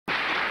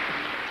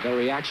The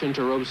reaction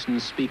to Robeson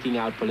speaking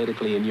out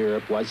politically in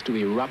Europe was to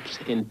erupt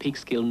in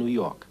Peekskill, New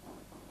York.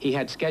 He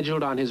had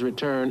scheduled on his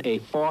return a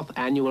 4th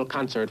annual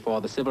concert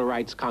for the Civil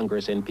Rights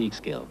Congress in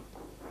Peekskill.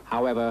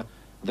 However,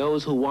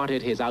 those who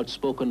wanted his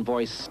outspoken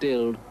voice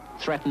stilled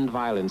threatened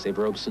violence if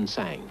Robeson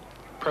sang.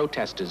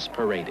 Protesters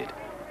paraded.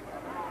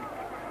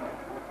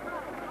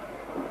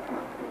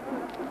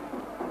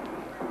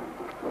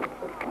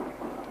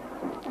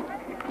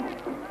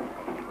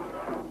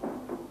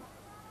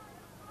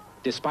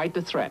 Despite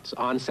the threats,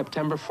 on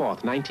September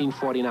 4th,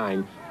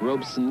 1949,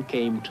 Robeson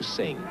came to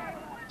sing.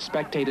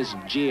 Spectators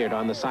jeered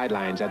on the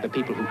sidelines at the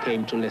people who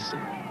came to listen.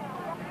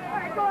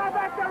 Hey, go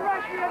back to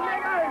Russia,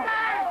 niggers!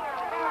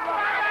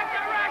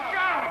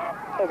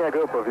 There's a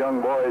group of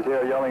young boys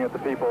here yelling at the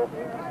people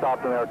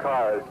stopped in their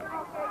cars.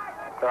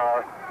 There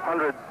are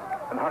hundreds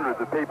and hundreds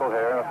of people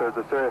here, and if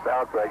there's a serious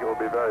outbreak, it will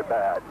be very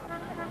bad.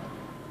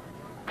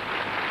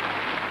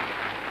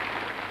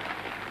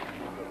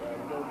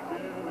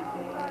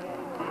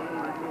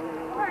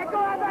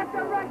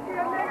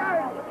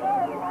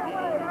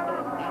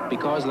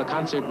 Because the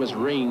concert was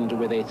ringed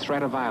with a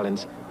threat of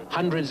violence,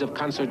 hundreds of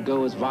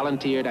concert-goers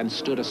volunteered and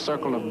stood a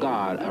circle of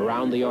guard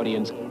around the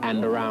audience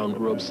and around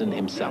Robeson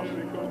himself.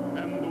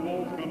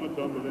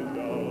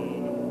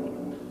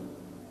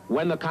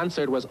 When the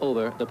concert was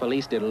over, the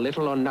police did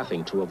little or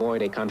nothing to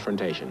avoid a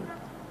confrontation.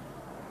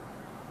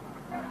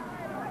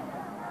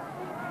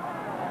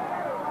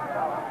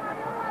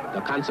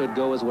 The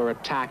concert-goers were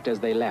attacked as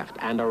they left,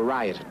 and a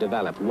riot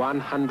developed.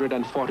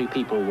 140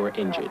 people were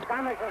injured.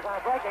 Skirmishes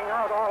are breaking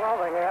out all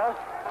over here.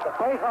 The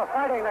police are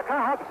fighting the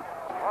cops.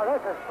 Oh,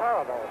 this is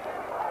terrible.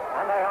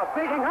 And they are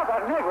beating up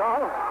a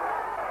Negro.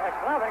 They're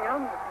clubbing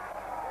him.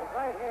 He's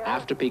right here.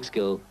 After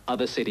Peekskill,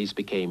 other cities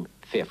became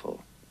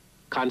fearful.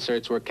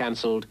 Concerts were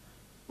canceled.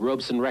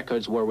 Robeson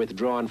records were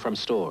withdrawn from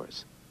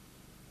stores.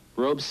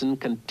 Robeson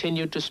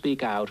continued to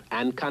speak out,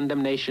 and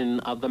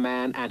condemnation of the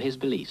man and his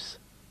beliefs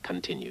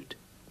continued.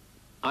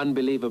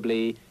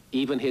 Unbelievably,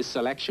 even his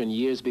selection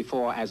years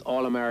before as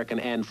All-American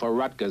end for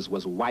Rutgers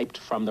was wiped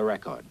from the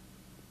record.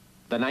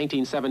 The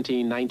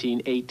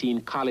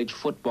 1917-1918 College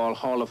Football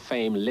Hall of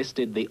Fame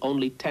listed the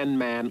only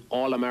 10-man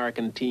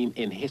All-American team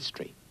in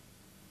history.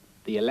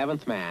 The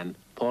 11th man,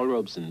 Paul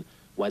Robeson,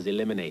 was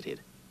eliminated,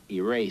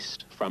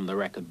 erased from the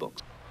record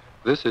books.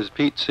 This is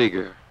Pete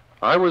Seeger.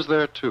 I was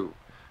there too.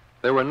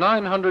 There were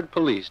 900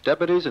 police,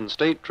 deputies, and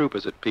state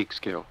troopers at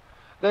Peekskill.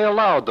 They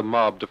allowed the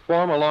mob to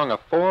form along a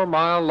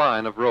 4-mile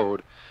line of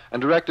road and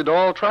directed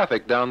all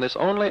traffic down this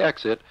only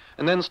exit,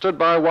 and then stood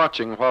by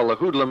watching while the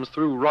hoodlums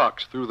threw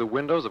rocks through the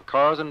windows of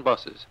cars and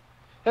buses.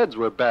 Heads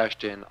were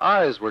bashed in,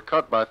 eyes were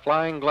cut by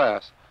flying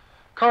glass.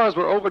 Cars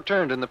were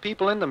overturned and the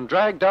people in them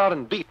dragged out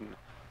and beaten.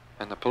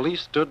 And the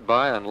police stood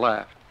by and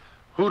laughed.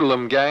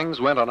 Hoodlum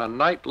gangs went on a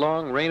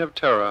night-long reign of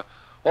terror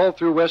all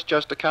through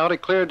Westchester County,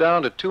 clear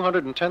down to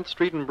 210th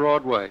Street and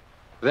Broadway.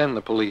 Then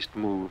the police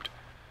moved.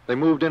 They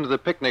moved into the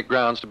picnic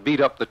grounds to beat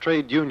up the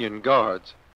trade union guards.